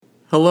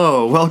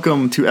Hello,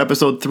 welcome to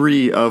episode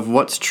 3 of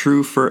What's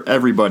True for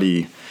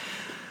Everybody.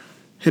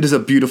 It is a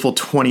beautiful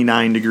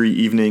 29-degree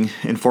evening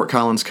in Fort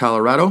Collins,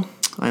 Colorado.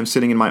 I am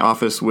sitting in my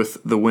office with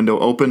the window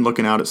open,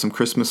 looking out at some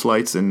Christmas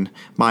lights in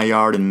my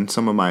yard and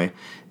some of my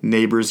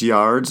neighbors'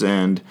 yards.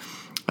 And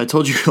I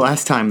told you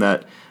last time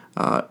that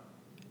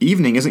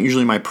evening isn't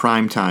usually my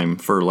prime time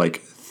for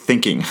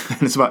thinking.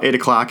 And it's about 8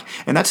 o'clock,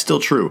 and that's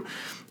still true.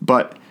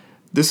 But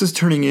this is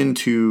turning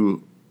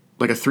into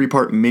a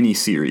 3-part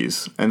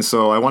mini-series. And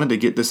so I wanted to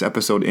get this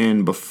episode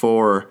in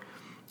before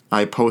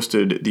I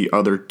posted the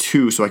other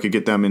 2 so I could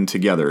get them in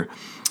together.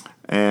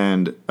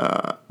 And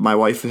my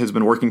wife has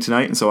been working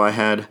tonight, and so I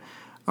had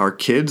our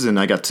kids, and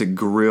I got to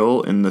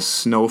grill in the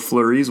snow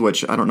flurries,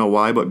 which I don't know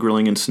why, but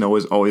grilling in snow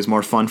is always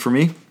more fun for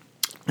me.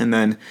 And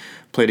then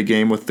played a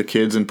game with the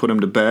kids and put them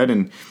to bed.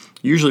 And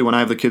usually when I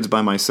have the kids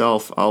by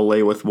myself, I'll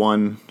lay with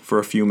one for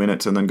a few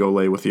minutes and then go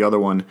lay with the other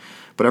one.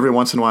 But every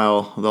once in a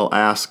while, they'll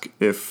ask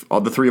if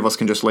all the 3 of us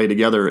can just lay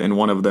together in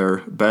one of their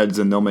beds,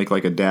 and they'll make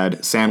a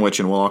dad sandwich,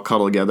 and we'll all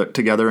cuddle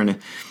together, and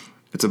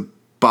it's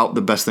about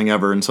the best thing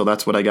ever. And so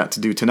that's what I got to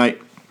do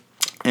tonight.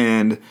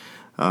 And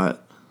now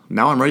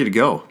I'm ready to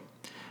go.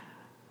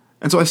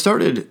 And so I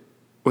started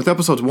with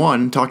episode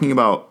 1 talking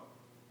about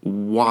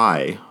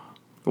why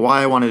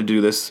I wanted to do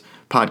this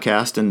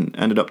podcast, and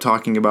ended up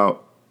talking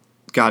about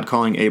God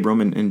calling Abram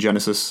in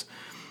Genesis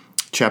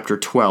chapter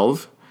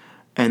 12.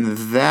 And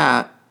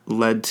that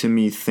led to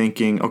me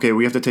thinking, okay,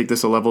 we have to take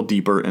this a level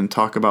deeper and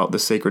talk about the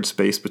sacred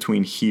space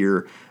between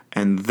here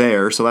and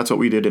there. So that's what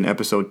we did in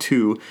episode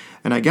 2.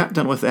 And I got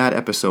done with that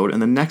episode,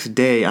 and the next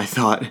day I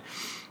thought,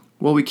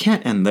 well, we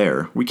can't end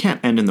there. We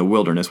can't end in the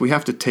wilderness. We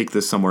have to take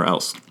this somewhere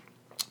else.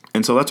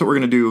 And so that's what we're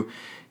going to do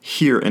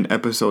here in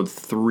episode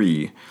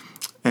 3.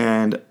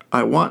 And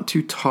I want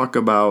to talk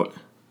about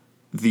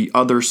the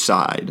other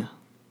side.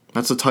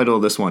 That's the title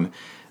of this one,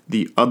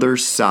 The Other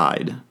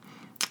Side.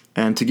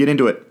 And to get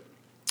into it,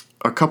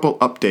 a couple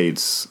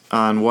updates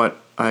on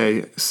what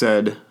I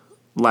said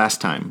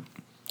last time.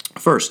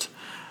 First,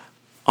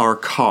 our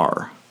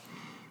car.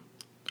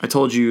 I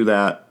told you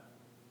that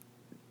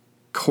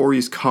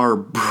Corey's car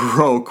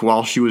broke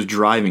while she was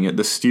driving it.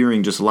 The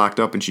steering just locked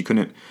up and she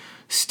couldn't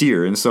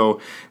steer. And so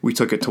we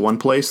took it to one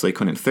place. They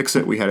couldn't fix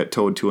it. We had it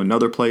towed to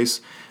another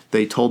place.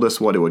 They told us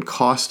what it would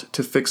cost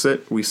to fix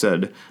it. We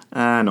said,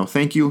 no,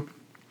 thank you.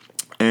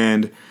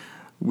 And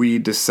we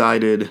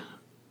decided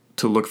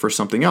to look for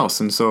something else.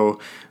 And so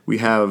we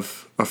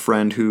have a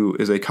friend who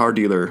is a car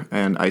dealer,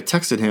 and I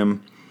texted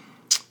him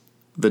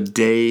the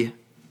day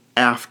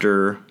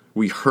after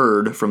we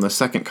heard from the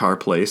second car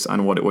place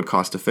on what it would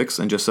cost to fix,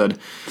 and just said,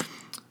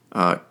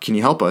 can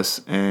you help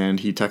us? And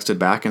he texted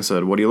back and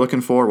said, what are you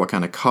looking for? What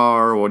kind of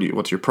car?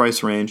 What's your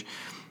price range?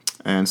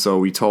 And so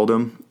we told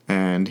him,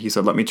 and he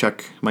said, let me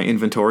check my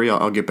inventory.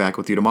 I'll get back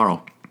with you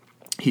tomorrow.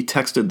 He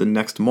texted the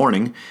next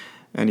morning,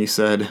 and he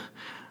said,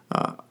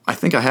 I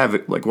think I have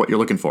it, what you're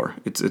looking for.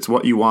 It's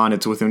what you want.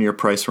 It's within your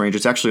price range.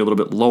 It's actually a little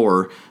bit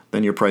lower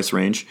than your price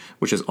range,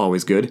 which is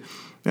always good.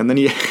 And then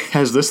he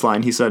has this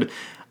line. He said,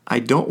 I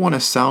don't want to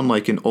sound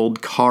like an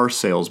old car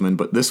salesman,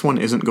 but this one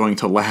isn't going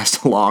to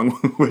last long,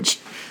 which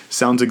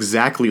sounds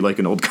exactly like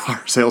an old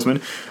car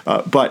salesman.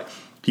 But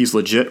he's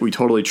legit. We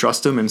totally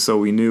trust him, and so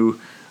we knew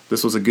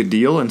this was a good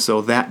deal. And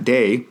so that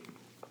day,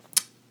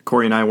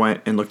 Corey and I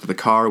went and looked at the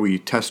car. We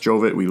test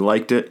drove it. We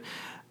liked it.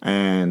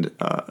 And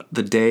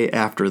the day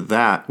after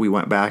that, we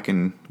went back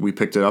and we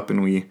picked it up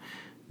and we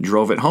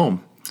drove it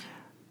home.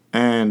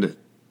 And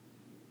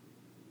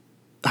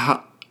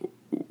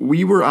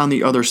we were on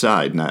the other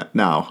side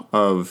now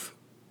of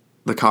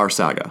the car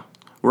saga.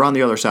 We're on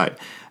the other side.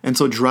 And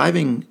so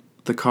driving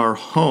the car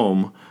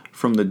home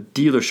from the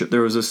dealership,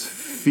 there was this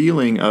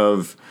feeling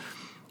of,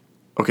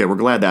 okay, we're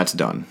glad that's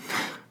done.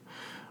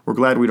 We're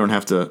glad we don't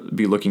have to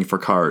be looking for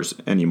cars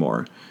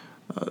anymore.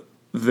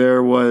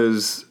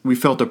 We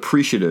felt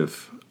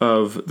appreciative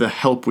of the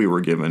help we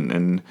were given,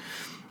 and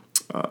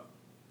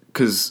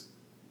because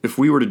if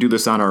we were to do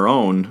this on our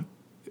own,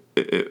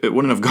 it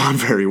wouldn't have gone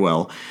very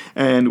well.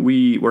 And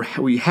we're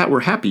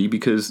happy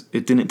because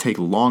it didn't take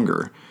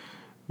longer.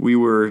 We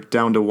were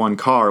down to one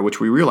car, which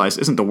we realized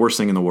isn't the worst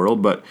thing in the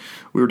world, but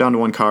we were down to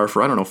one car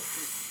for,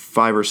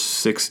 5 or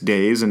 6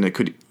 days, and it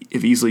could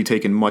have easily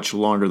taken much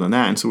longer than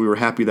that. And so we were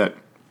happy that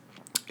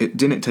it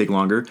didn't take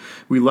longer.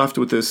 We left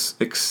with this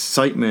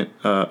excitement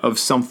of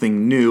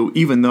something new,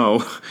 even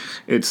though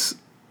it's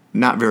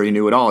not very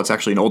new at all. It's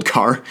actually an old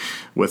car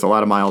with a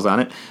lot of miles on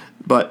it.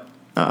 But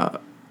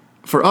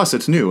for us,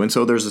 it's new. And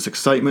so there's this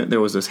excitement, there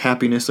was this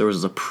happiness, there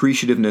was this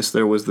appreciativeness,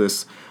 there was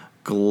this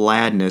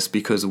gladness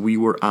because we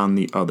were on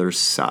the other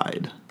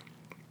side.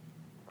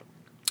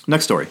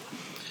 Next story.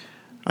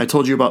 I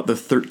told you about the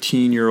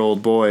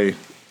 13-year-old boy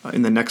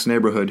in the next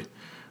neighborhood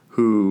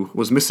who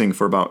was missing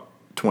for about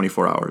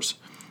 24 hours.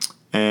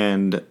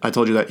 And I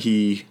told you that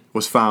he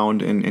was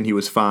found and he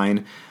was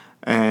fine.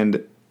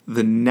 And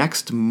the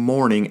next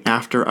morning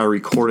after I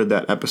recorded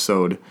that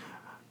episode,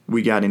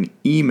 we got an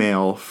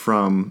email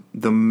from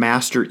the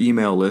master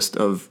email list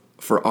of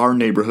for our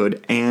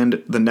neighborhood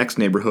and the next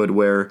neighborhood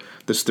where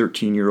this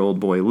 13-year-old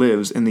boy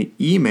lives. And the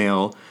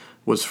email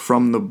was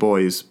from the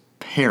boy's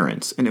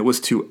parents, and it was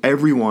to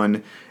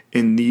everyone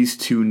in these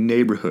two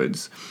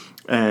neighborhoods.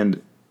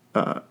 And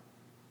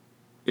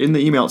in the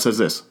email it says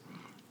this: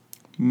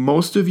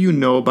 "Most of you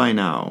know by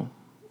now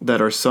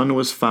that our son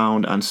was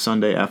found on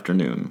Sunday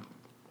afternoon.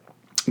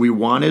 We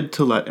wanted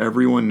to let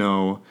everyone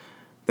know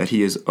that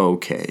he is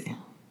okay.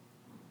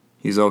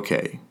 He's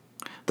okay."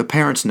 The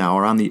parents now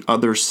are on the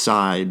other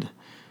side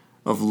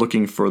of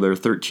looking for their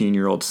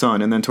 13-year-old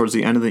son. And then towards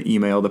the end of the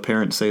email, the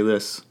parents say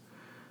this: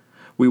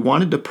 "We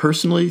wanted to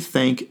personally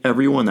thank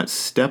everyone that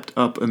stepped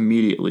up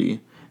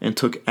immediately and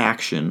took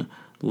action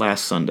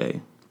last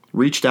Sunday,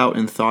 reached out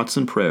in thoughts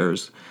and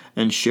prayers,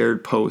 and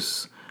shared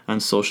posts on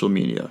social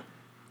media.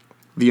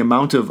 The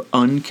amount of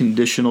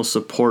unconditional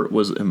support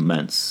was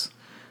immense.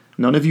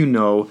 None of you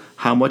know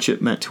how much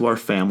it meant to our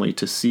family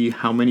to see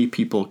how many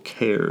people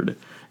cared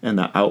and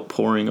the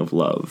outpouring of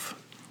love.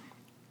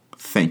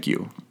 Thank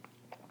you."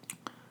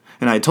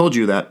 And I told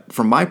you that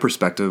from my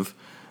perspective,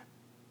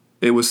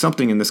 it was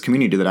something in this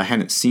community that I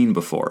hadn't seen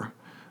before,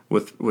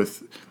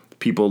 with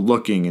people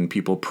looking and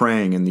people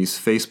praying in these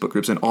Facebook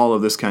groups and all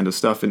of this kind of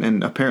stuff.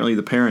 And apparently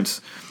the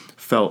parents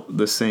felt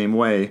the same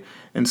way.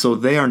 And so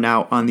they are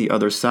now on the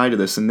other side of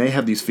this, and they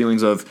have these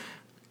feelings of,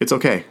 it's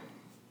okay.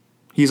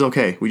 He's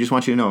okay. We just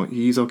want you to know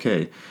he's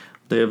okay.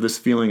 They have this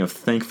feeling of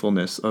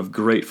thankfulness, of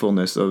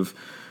gratefulness, of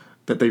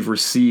that they've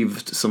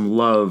received some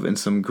love and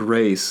some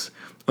grace,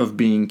 of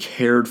being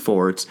cared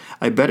for.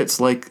 I bet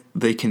it's like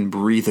they can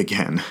breathe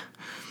again.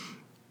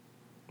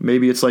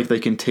 Maybe it's like they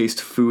can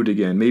taste food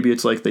again. Maybe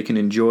it's like they can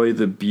enjoy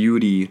the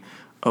beauty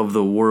of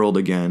the world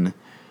again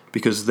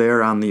because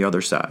they're on the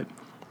other side.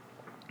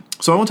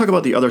 So I want to talk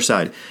about the other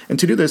side. And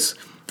to do this,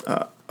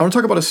 I want to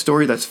talk about a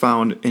story that's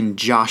found in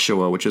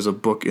Joshua, which is a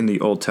book in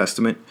the Old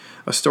Testament,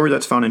 a story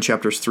that's found in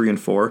chapters 3 and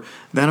 4.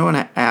 Then I want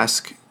to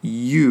ask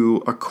you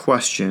a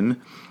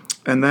question,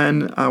 and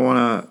then I want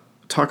to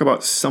talk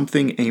about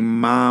something a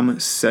mom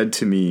said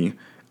to me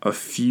a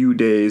few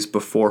days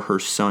before her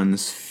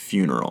son's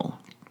funeral.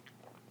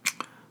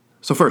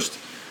 So first,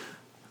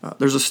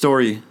 there's a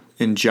story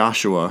in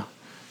Joshua,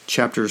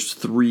 chapters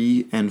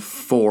 3 and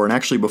 4. And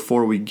actually,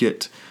 before we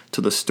get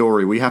to the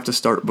story, we have to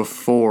start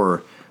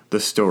before the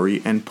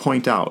story and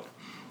point out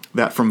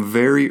that from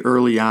very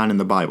early on in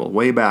the Bible,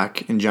 way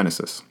back in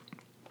Genesis,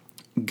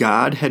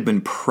 God had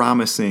been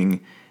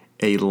promising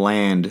a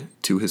land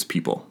to his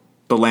people,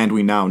 the land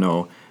we now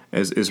know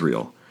as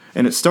Israel.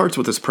 And it starts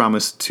with this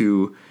promise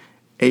to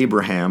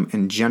Abraham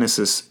in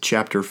Genesis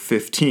chapter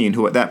 15,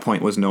 who at that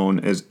point was known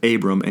as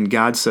Abram. And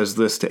God says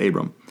this to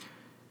Abram: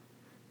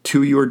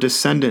 "To your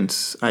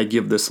descendants I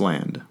give this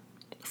land,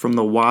 from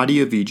the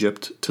Wadi of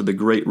Egypt to the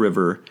great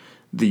river,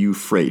 the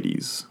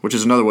Euphrates," which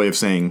is another way of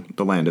saying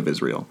the land of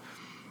Israel.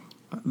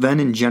 Then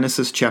in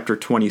Genesis chapter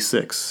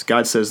 26,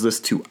 God says this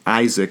to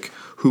Isaac,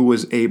 who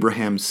was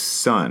Abraham's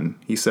son.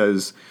 He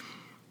says,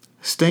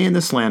 "Stay in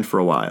this land for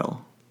a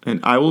while,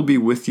 and I will be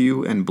with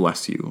you and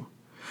bless you.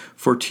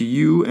 For to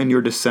you and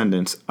your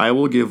descendants I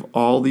will give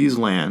all these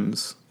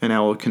lands, and I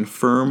will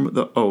confirm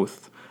the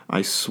oath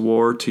I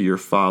swore to your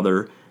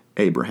father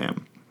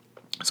Abraham."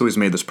 So he's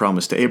made this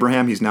promise to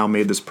Abraham. He's now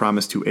made this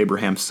promise to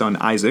Abraham's son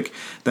Isaac.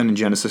 Then in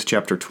Genesis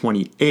chapter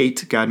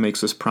 28, God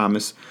makes this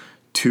promise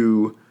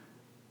to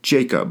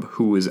Jacob,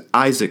 who is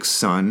Isaac's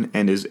son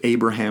and is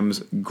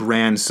Abraham's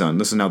grandson.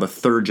 This is now the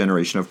third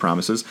generation of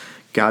promises.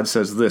 God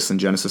says this in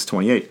Genesis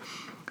 28: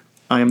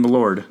 "I am the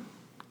Lord,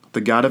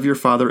 the God of your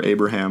father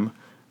Abraham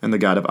and the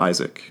God of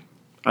Isaac.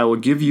 I will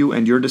give you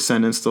and your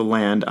descendants the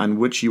land on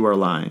which you are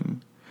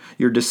lying.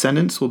 Your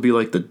descendants will be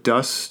like the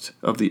dust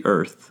of the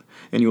earth,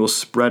 and you will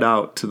spread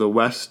out to the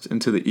west and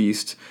to the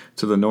east,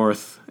 to the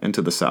north and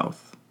to the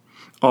south.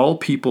 All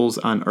peoples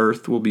on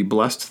earth will be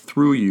blessed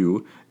through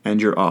you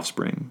and your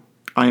offspring.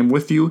 I am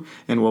with you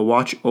and will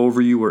watch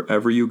over you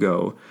wherever you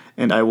go,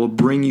 and I will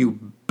bring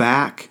you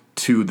back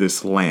to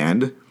this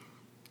land."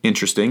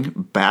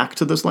 Interesting. Back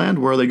to this land?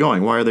 Where are they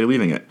going? Why are they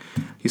leaving it?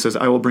 He says,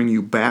 "I will bring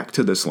you back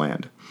to this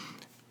land.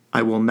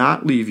 I will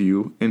not leave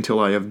you until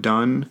I have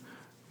done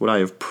what I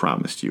have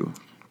promised you."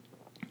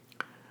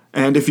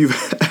 And if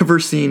you've ever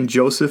seen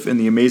Joseph in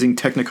the amazing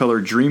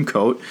Technicolor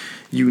Dreamcoat,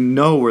 you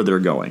know where they're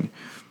going.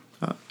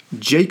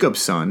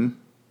 Jacob's son,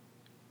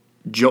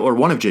 or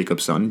one of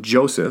Jacob's son,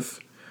 Joseph,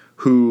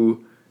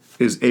 who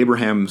is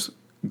Abraham's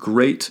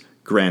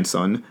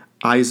great-grandson,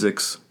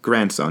 Isaac's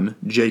grandson,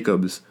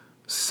 Jacob's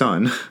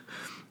son,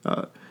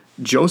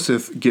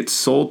 Joseph gets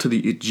sold to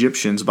the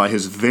Egyptians by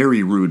his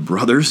very rude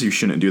brothers. You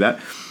shouldn't do that.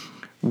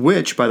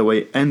 Which, by the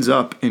way, ends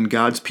up in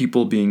God's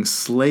people being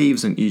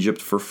slaves in Egypt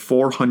for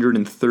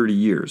 430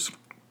 years.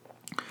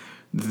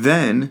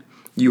 Then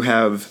you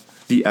have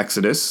the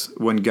Exodus,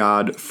 when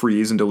God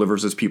frees and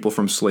delivers his people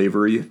from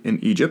slavery in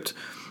Egypt,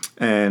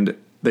 and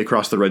they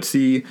cross the Red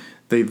Sea.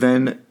 They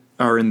then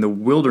are in the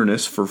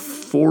wilderness for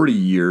 40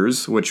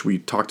 years, which we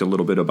talked a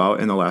little bit about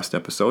in the last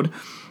episode.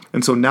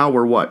 And so now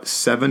we're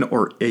 7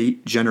 or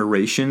 8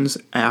 generations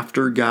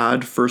after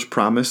God first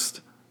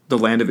promised the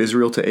land of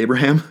Israel to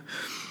Abraham.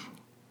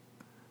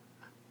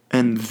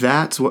 And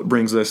that's what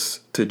brings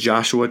us to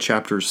Joshua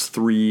chapters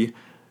 3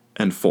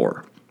 and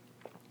 4.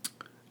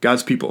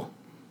 God's people,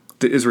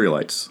 the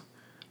Israelites,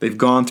 they've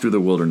gone through the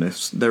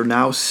wilderness. They're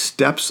now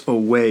steps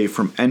away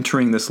from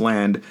entering this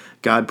land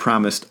God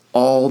promised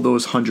all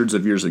those hundreds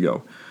of years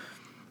ago.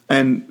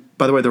 And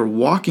by the way, they're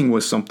walking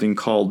with something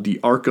called the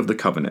Ark of the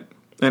Covenant.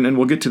 And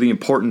we'll get to the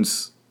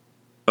importance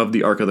of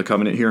the Ark of the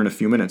Covenant here in a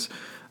few minutes.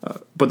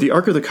 But the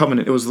Ark of the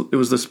Covenant, it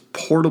was this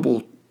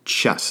portable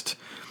chest.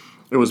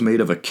 It was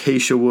made of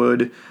acacia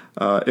wood.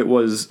 It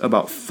was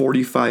about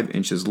 45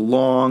 inches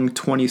long,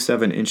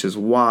 27 inches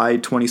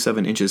wide,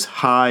 27 inches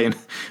high. And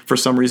for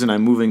some reason,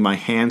 I'm moving my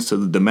hands to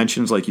the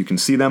dimensions like you can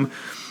see them.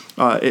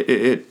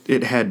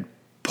 It had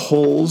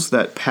poles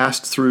that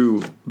passed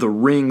through the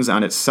rings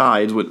on its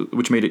sides,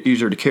 which made it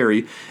easier to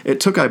carry. It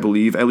took, I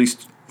believe, at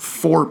least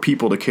 4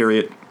 people to carry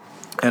it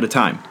at a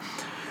time.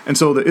 And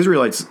so the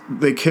Israelites,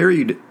 they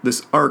carried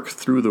this ark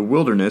through the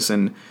wilderness,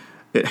 and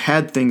it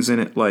had things in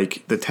it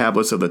like the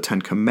tablets of the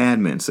Ten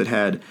Commandments. It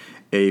had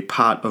a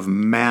pot of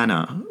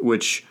manna,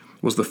 which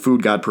was the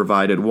food God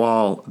provided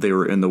while they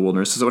were in the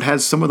wilderness. So it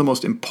has some of the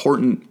most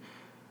important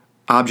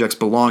objects,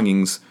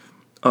 belongings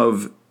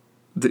of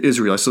the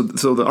Israelites. So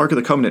the Ark of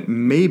the Covenant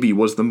maybe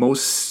was the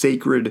most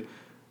sacred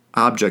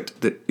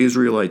object that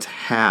Israelites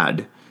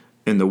had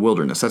in the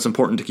wilderness. That's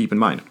important to keep in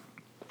mind.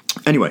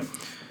 Anyway,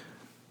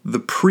 the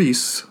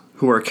priests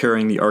who are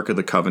carrying the Ark of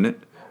the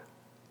Covenant,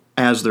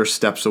 as they're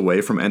steps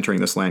away from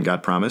entering this land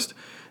God promised,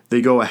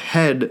 they go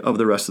ahead of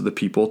the rest of the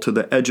people to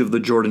the edge of the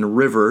Jordan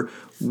River,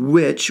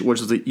 which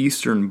was the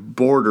eastern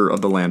border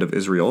of the land of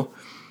Israel.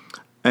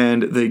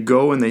 And they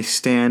go and they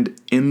stand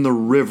in the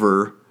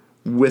river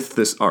with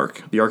this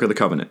ark, the Ark of the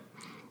Covenant.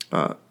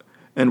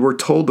 And we're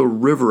told the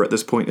river at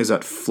this point is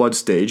at flood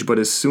stage, but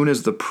as soon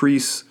as the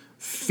priest's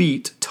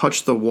feet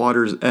touch the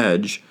water's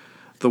edge,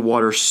 the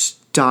water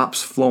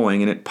stops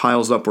flowing and it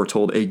piles up, we're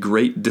told, a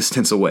great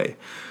distance away.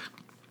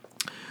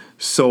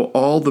 So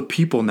all the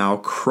people now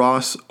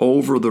cross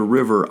over the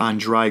river on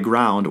dry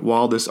ground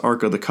while this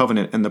Ark of the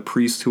Covenant and the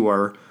priests who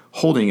are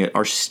holding it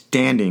are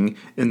standing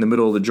in the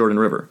middle of the Jordan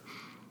River.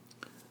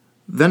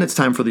 Then it's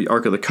time for the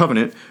Ark of the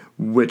Covenant,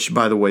 which,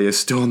 by the way, is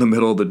still in the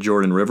middle of the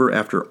Jordan River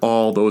after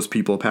all those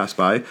people pass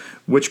by,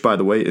 which, by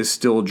the way, is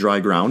still dry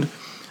ground.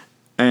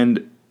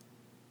 And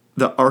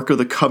the Ark of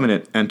the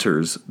Covenant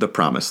enters the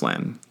Promised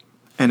Land.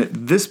 And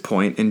at this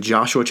point, in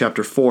Joshua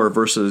chapter 4,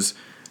 verses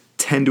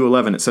 10 to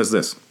 11, it says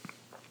this: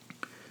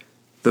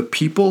 "The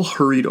people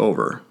hurried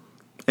over,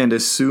 and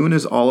as soon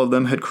as all of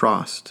them had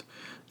crossed,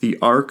 the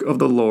ark of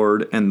the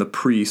Lord and the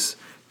priests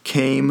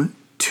came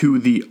to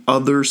the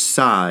other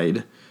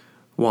side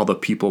while the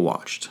people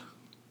watched."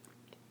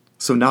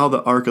 So now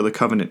the Ark of the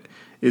Covenant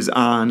is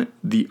on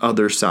the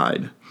other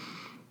side.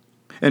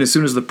 And as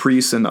soon as the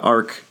priests and the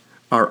ark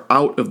are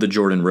out of the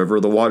Jordan River,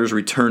 the waters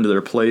returned to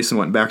their place and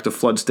went back to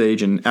flood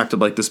stage and acted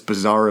like this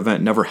bizarre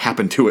event never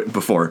happened to it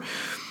before.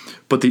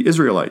 But the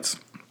Israelites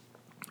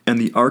and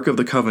the Ark of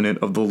the Covenant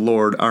of the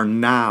Lord are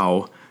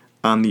now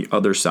on the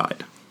other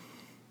side.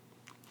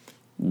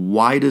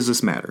 Why does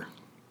this matter?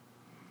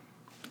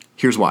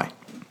 Here's why.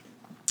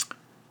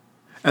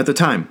 At the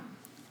time,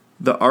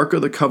 the Ark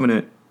of the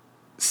Covenant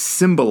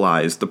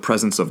symbolized the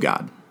presence of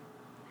God.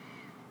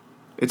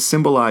 It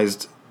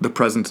symbolized the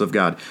presence of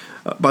God.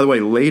 By the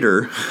way,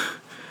 later,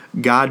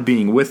 God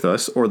being with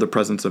us, or the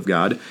presence of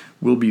God,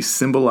 will be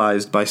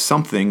symbolized by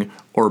something,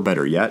 or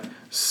better yet,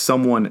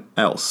 someone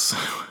else.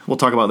 We'll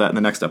talk about that in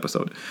the next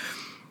episode.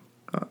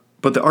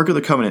 But the Ark of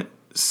the Covenant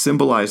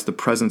symbolized the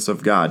presence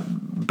of God.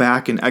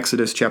 Back in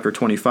Exodus chapter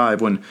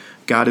 25, when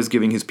God is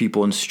giving his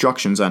people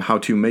instructions on how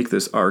to make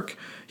this ark,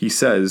 he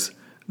says,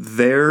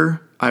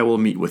 "There I will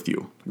meet with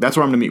you." That's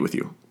where I'm going to meet with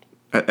you,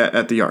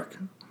 at the ark.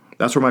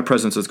 That's where my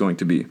presence is going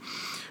to be.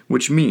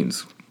 Which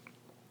means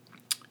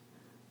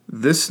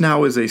this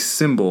now is a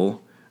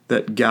symbol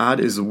that God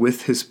is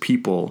with his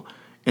people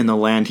in the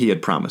land he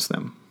had promised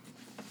them.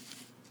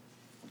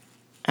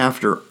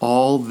 After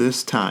all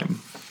this time,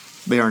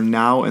 they are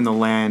now in the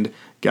land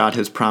God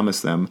has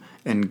promised them,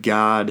 and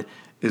God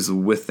is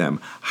with them.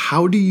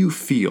 How do you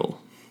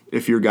feel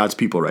if you're God's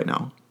people right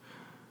now?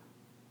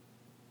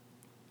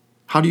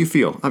 How do you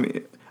feel? I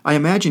mean, I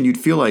imagine you'd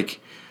feel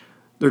like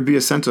there'd be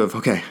a sense of,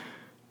 okay,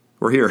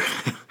 we're here.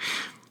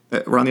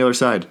 We're on the other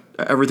side.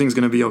 Everything's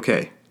going to be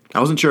okay. I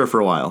wasn't sure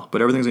for a while,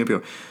 but everything's going to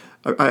be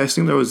okay. I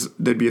assume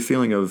there'd be a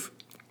feeling of,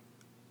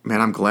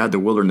 man, I'm glad the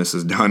wilderness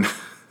is done.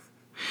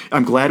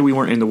 I'm glad we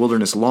weren't in the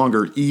wilderness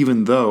longer,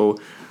 even though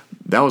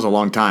that was a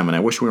long time, and I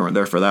wish we weren't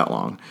there for that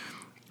long.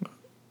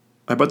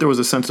 I bet there was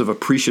a sense of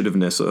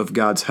appreciativeness of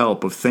God's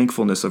help, of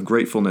thankfulness, of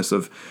gratefulness,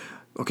 of,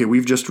 okay,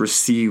 we've just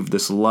received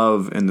this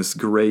love and this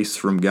grace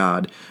from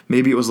God.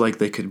 Maybe it was like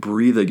they could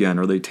breathe again,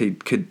 or they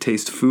could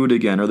taste food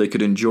again, or they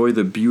could enjoy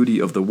the beauty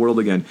of the world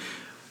again.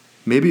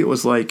 Maybe it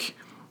was like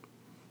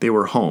they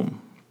were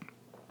home.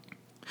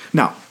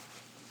 Now,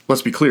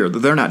 let's be clear,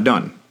 they're not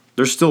done.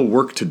 There's still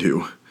work to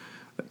do.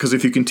 Because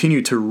if you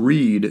continue to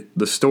read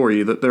the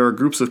story, that there are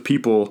groups of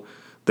people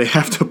they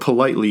have to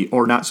politely,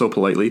 or not so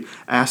politely,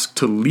 ask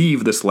to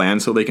leave this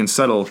land so they can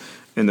settle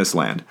in this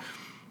land.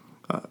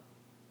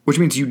 Which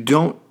means you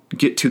don't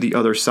get to the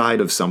other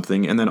side of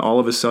something, and then all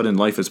of a sudden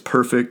life is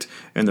perfect,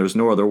 and there's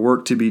no other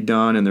work to be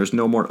done, and there's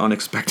no more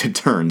unexpected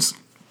turns.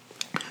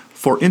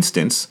 For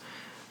instance,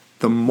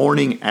 the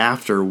morning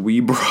after we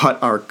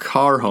brought our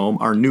car home,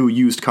 our new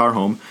used car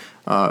home,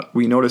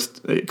 we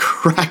noticed a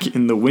crack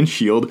in the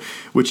windshield,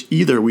 which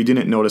either we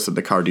didn't notice at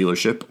the car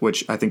dealership,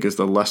 which I think is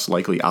the less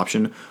likely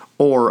option,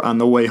 or on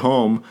the way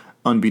home,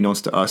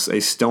 unbeknownst to us, a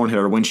stone hit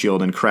our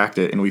windshield and cracked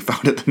it, and we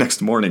found it the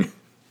next morning.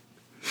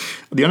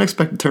 The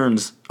unexpected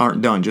turns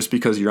aren't done just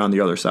because you're on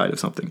the other side of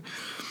something.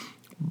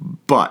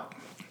 But,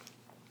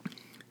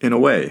 in a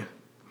way,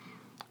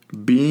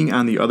 being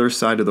on the other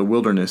side of the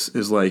wilderness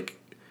is like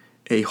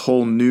a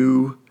whole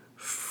new,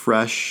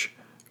 fresh,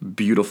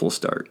 beautiful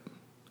start.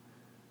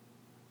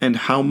 And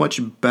how much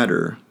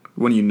better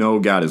when you know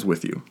God is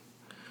with you.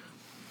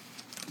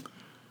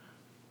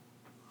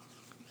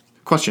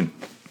 Question.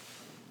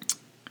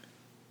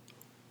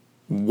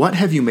 What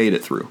have you made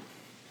it through?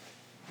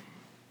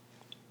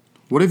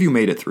 What have you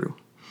made it through?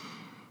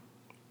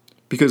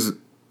 Because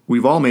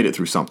we've all made it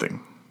through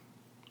something.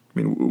 I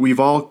mean,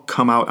 we've all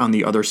come out on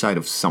the other side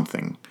of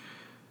something.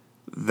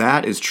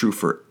 That is true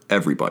for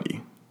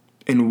everybody.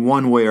 In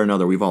one way or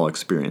another, we've all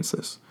experienced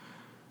this.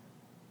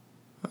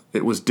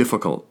 It was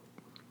difficult.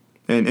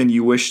 And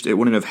you wished it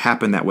wouldn't have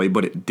happened that way,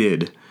 but it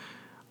did.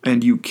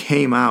 And you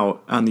came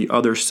out on the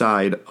other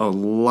side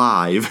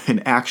alive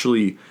and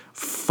actually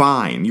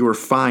fine. You were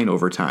fine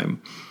over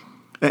time.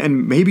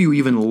 And maybe you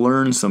even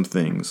learned some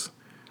things.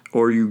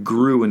 Or you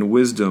grew in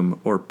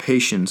wisdom or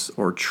patience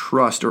or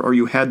trust, or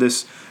you had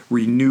this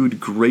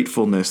renewed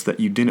gratefulness that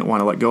you didn't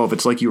want to let go of.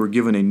 It's like you were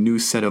given a new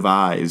set of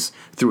eyes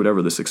through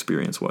whatever this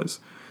experience was.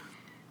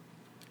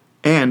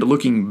 And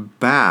looking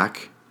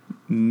back,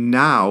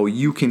 now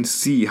you can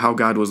see how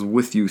God was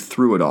with you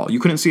through it all. You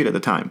couldn't see it at the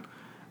time,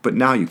 but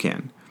now you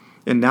can.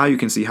 And now you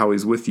can see how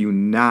he's with you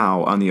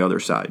now on the other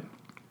side.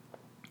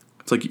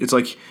 It's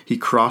like he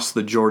crossed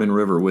the Jordan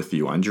River with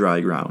you on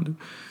dry ground.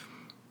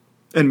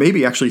 And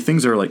maybe actually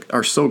things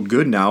are so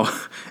good now,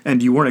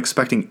 and you weren't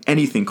expecting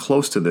anything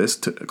close to this,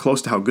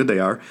 close to how good they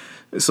are.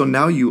 So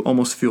now you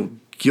almost feel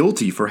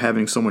guilty for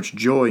having so much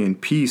joy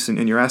and peace,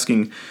 and you're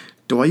asking,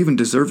 do I even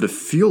deserve to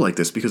feel like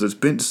this because it's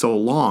been so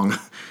long?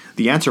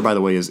 The answer, by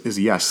the way, is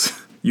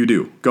yes, you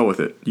do. Go with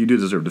it. You do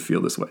deserve to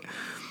feel this way.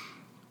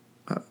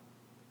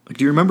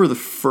 Do you remember the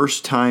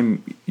first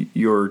time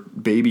your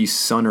baby's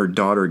son or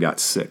daughter got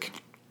sick?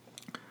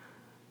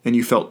 And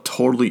you felt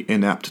totally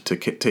inept to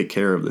take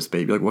care of this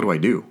baby. Like, what do I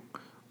do?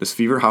 This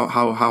fever, how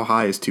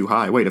high is too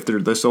high? Wait, if they're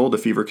this old, the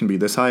fever can be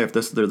this high. If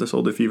they're this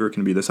old, the fever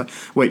can be this high.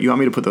 Wait, you want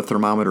me to put the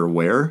thermometer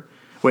where?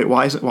 Wait,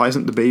 why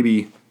isn't the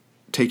baby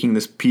taking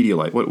this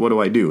Pedialyte? What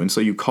do I do? And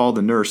so you call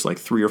the nurse like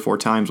 3 or 4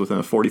 times within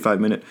a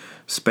 45-minute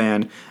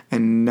span.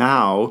 And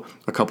now,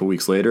 a couple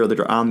weeks later,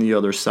 they're on the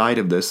other side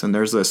of this, and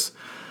there's this,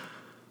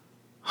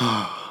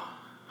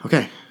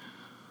 okay,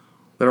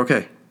 they're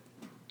okay.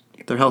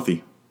 They're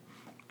healthy.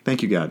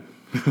 Thank you, God.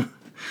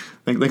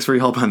 Thanks for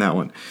your help on that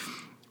one.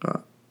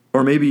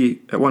 Or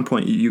maybe at one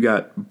point you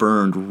got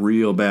burned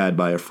real bad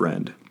by a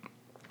friend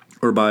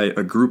or by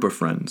a group of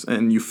friends,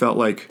 and you felt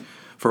like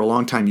for a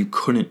long time you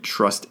couldn't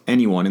trust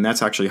anyone, and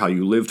that's actually how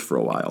you lived for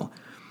a while.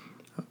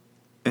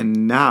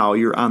 And now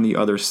you're on the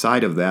other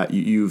side of that.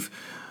 You've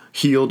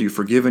healed, you've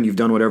forgiven, you've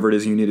done whatever it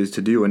is you needed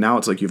to do, and now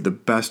it's like you have the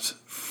best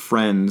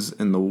friends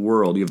in the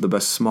world, you have the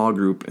best small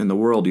group in the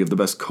world, you have the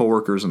best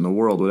coworkers in the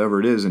world, whatever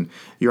it is, and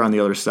you're on the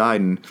other side,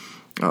 and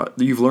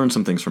you've learned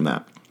some things from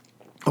that.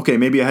 Okay,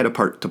 maybe I had a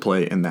part to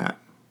play in that.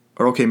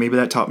 Or okay, maybe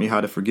that taught me how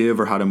to forgive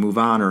or how to move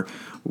on or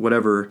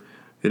whatever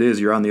it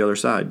is, you're on the other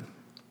side.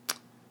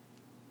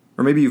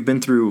 Or maybe you've been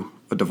through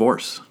a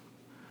divorce.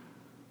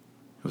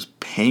 It was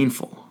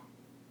painful.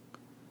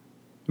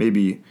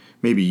 Maybe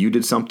you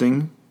did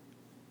something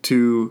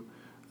to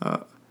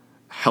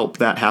help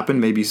that happen.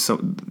 Maybe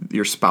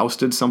your spouse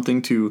did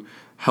something to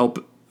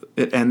help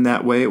it end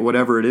that way.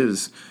 Whatever it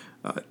is,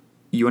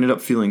 you ended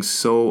up feeling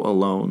so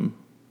alone.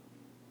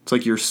 It's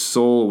like your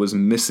soul was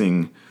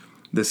missing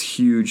this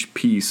huge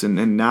piece,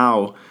 and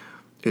now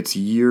it's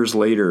years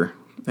later,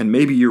 and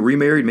maybe you're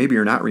remarried, maybe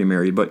you're not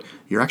remarried, but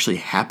you're actually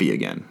happy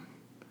again.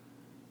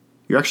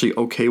 You're actually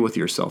okay with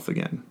yourself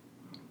again.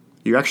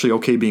 You're actually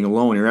okay being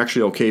alone. You're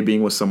actually okay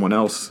being with someone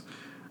else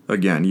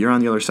again. You're on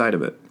the other side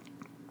of it.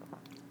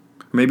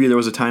 Maybe there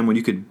was a time when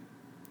you could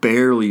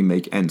barely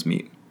make ends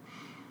meet.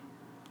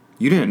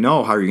 You didn't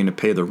know how you're going to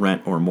pay the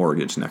rent or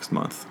mortgage next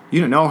month. You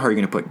didn't know how you're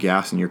going to put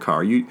gas in your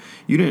car. You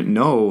didn't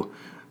know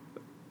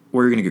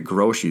where you're going to get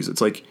groceries.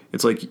 It's like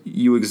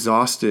you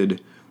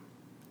exhausted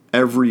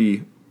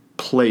every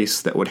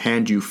place that would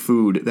hand you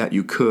food that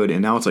you could,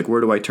 and now it's like,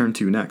 where do I turn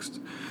to next?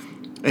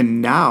 And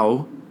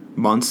now,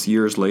 months,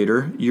 years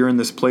later, you're in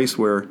this place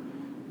where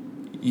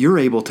you're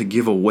able to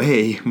give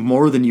away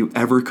more than you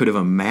ever could have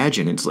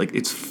imagined. It's like,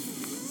 it's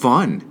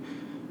fun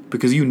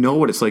because you know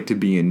what it's like to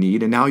be in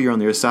need, and now you're on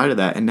the other side of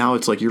that, and now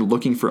it's like you're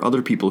looking for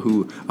other people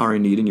who are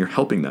in need and you're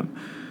helping them.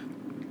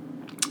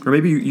 Or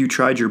maybe you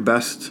tried your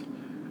best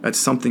at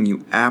something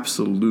you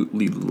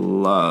absolutely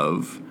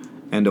love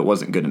and it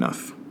wasn't good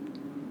enough.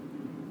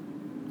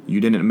 You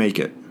didn't make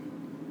it.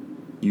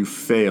 You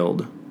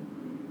failed.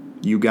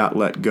 You got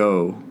let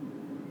go.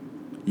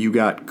 You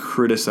got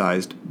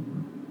criticized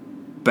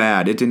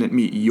bad. It didn't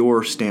meet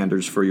your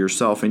standards for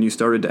yourself, and you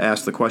started to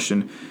ask the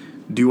question,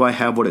 do I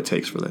have what it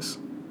takes for this?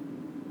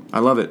 I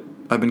love it.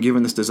 I've been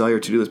given this desire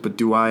to do this, but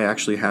do I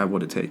actually have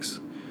what it takes?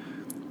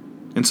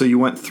 And so you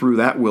went through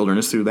that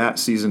wilderness, through that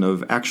season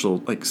of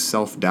actual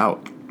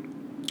self-doubt,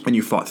 and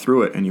you fought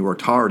through it, and you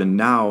worked hard, and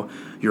now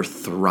you're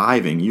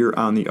thriving. You're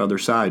on the other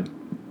side.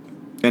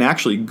 And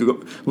actually,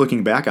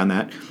 looking back on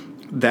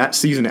that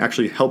season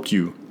actually helped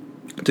you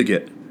to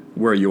get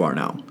where you are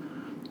now.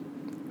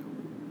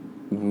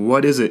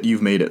 What is it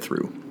you've made it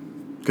through?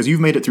 Because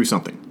you've made it through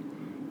something.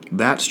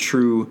 That's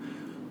true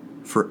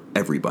for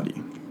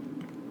everybody.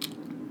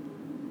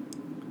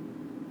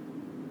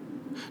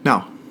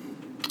 Now,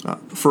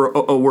 for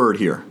a word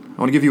here. I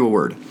want to give you a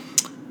word.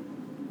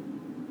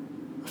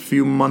 A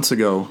few months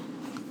ago,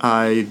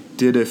 I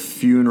did a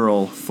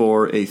funeral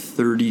for a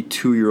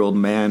 32-year-old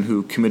man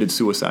who committed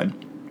suicide.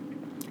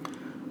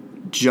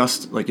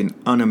 Just like an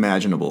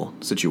unimaginable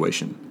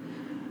situation.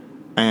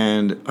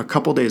 And a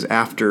couple days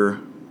after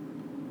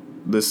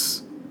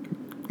this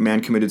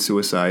man committed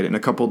suicide, and a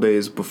couple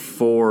days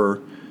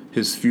before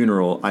his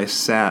funeral, I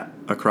sat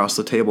across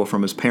the table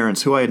from his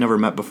parents, who I had never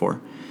met before.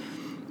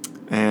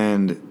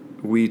 And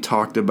we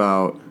talked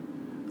about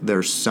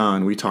their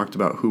son. We talked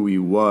about who he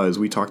was.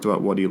 We talked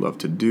about what he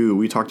loved to do.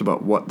 We talked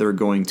about what they're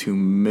going to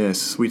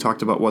miss. We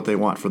talked about what they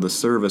want for the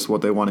service,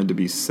 what they wanted to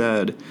be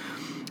said.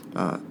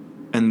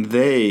 And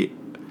they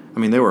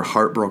were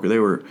heartbroken.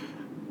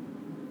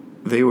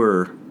 They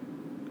were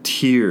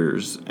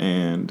tears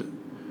and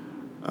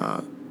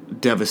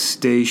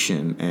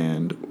devastation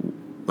and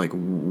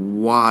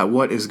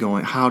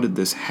how did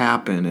this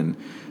happen? And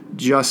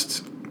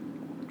just,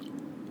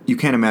 you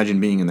can't imagine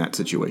being in that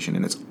situation,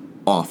 and it's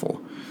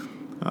awful.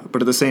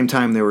 But at the same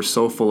time, they were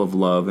so full of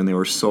love, and they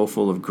were so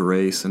full of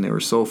grace, and they were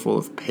so full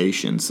of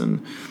patience,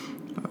 and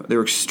they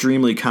were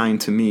extremely kind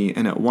to me.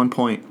 And at one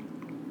point,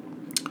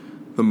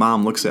 the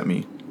mom looks at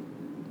me,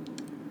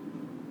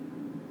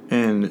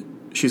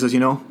 and she says,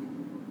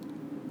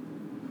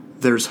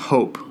 there's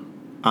hope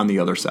on the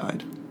other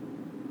side.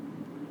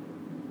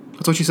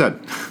 That's what she said.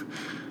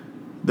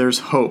 There's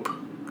hope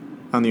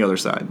on the other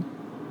side.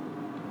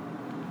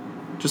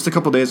 Just a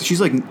couple days. She's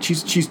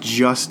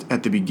just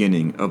at the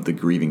beginning of the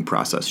grieving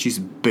process. She's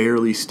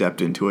barely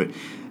stepped into it.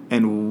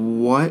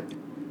 And what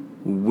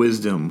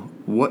wisdom,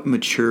 what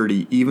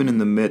maturity, even in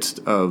the midst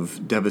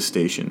of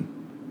devastation,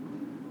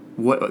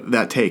 what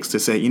that takes to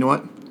say, you know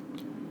what?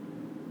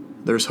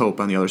 There's hope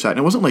on the other side. And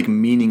it wasn't like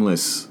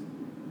meaningless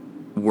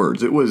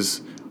words. It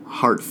was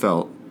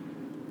heartfelt.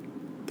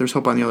 There's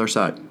hope on the other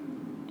side.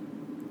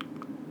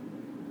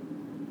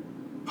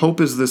 Hope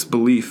is this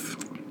belief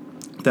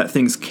that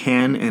things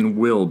can and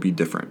will be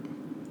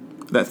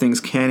different. That things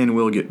can and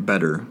will get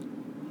better.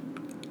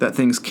 That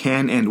things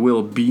can and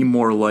will be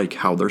more like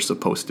how they're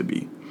supposed to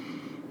be.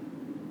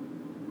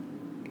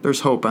 There's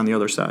hope on the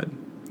other side.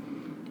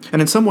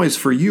 And in some ways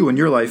for you in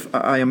your life,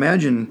 I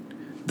imagine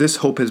this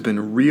hope has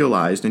been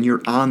realized and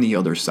you're on the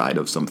other side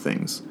of some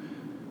things.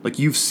 Like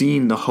you've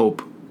seen the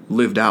hope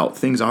lived out.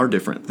 Things are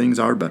different. Things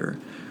are better.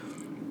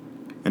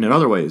 And in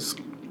other ways,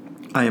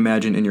 I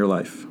imagine in your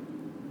life,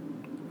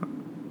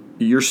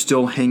 you're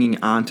still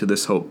hanging on to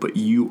this hope, but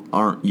you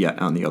aren't yet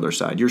on the other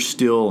side. You're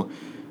still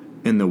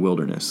in the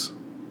wilderness.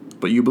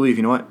 But you believe,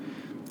 you know what?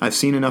 I've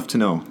seen enough to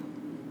know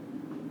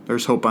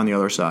there's hope on the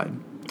other side.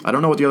 I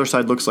don't know what the other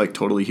side looks like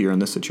totally here in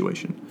this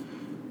situation,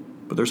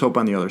 but there's hope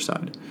on the other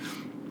side.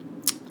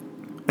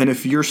 And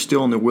if you're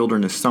still in the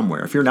wilderness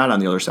somewhere, if you're not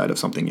on the other side of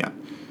something yet,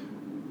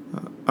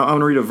 I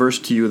want to read a verse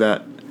to you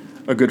that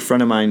a good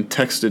friend of mine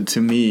texted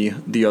to me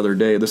the other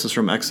day. This is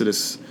from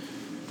Exodus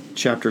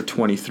chapter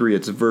 23.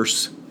 It's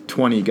verse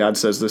 20. God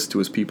says this to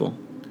his people.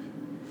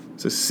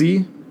 It says,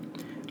 "See,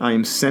 I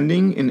am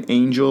sending an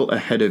angel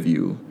ahead of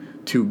you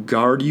to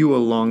guard you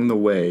along the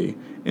way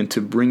and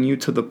to bring you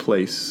to the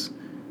place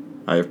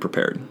I have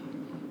prepared."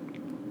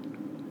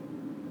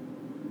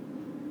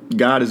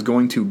 God is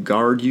going to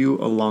guard you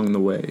along the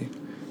way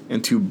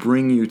and to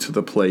bring you to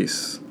the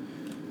place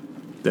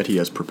that he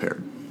has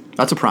prepared.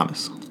 That's a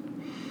promise.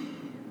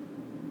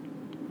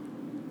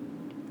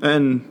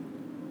 And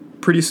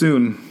pretty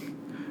soon,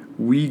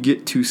 we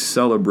get to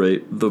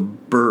celebrate the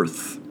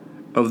birth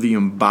of the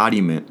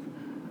embodiment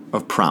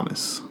of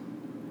promise,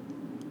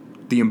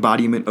 the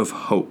embodiment of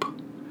hope,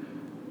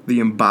 the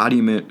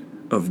embodiment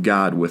of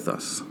God with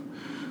us.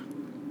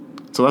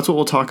 So that's what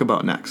we'll talk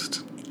about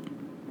next.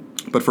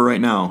 But for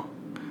right now,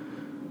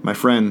 my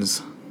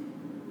friends,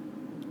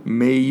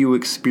 may you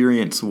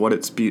experience what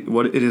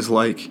it is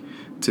like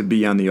to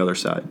be on the other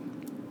side.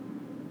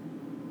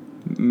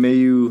 May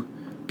you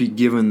be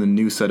given the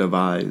new set of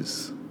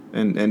eyes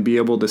and be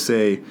able to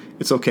say,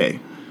 it's okay.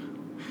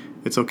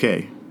 It's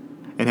okay.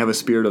 And have a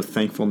spirit of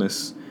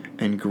thankfulness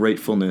and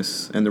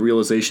gratefulness and the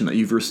realization that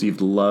you've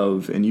received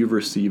love and you've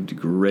received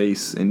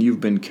grace and you've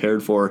been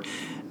cared for.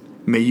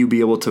 May you be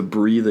able to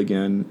breathe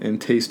again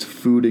and taste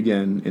food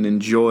again and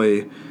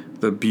enjoy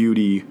the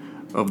beauty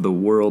of the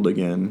world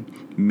again.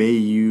 May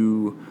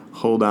you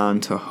hold on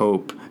to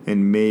hope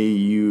and may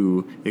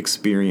you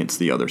experience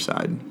the other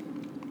side.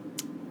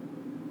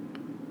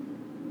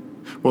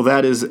 Well,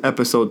 that is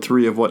episode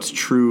 3 of What's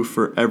True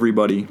for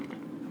Everybody.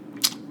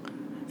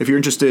 If you're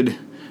interested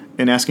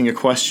in asking a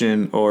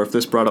question or if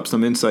this brought up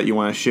some insight you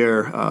want to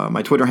share,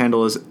 my Twitter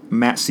handle is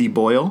Matt C.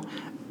 Boyle,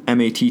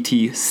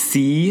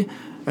 MATTC,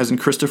 as in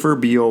Christopher,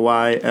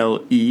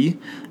 BOYLE.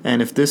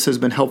 And if this has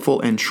been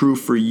helpful and true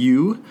for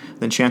you,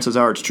 then chances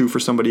are it's true for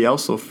somebody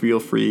else, so feel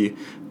free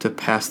to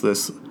pass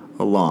this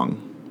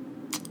along.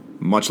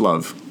 Much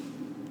love.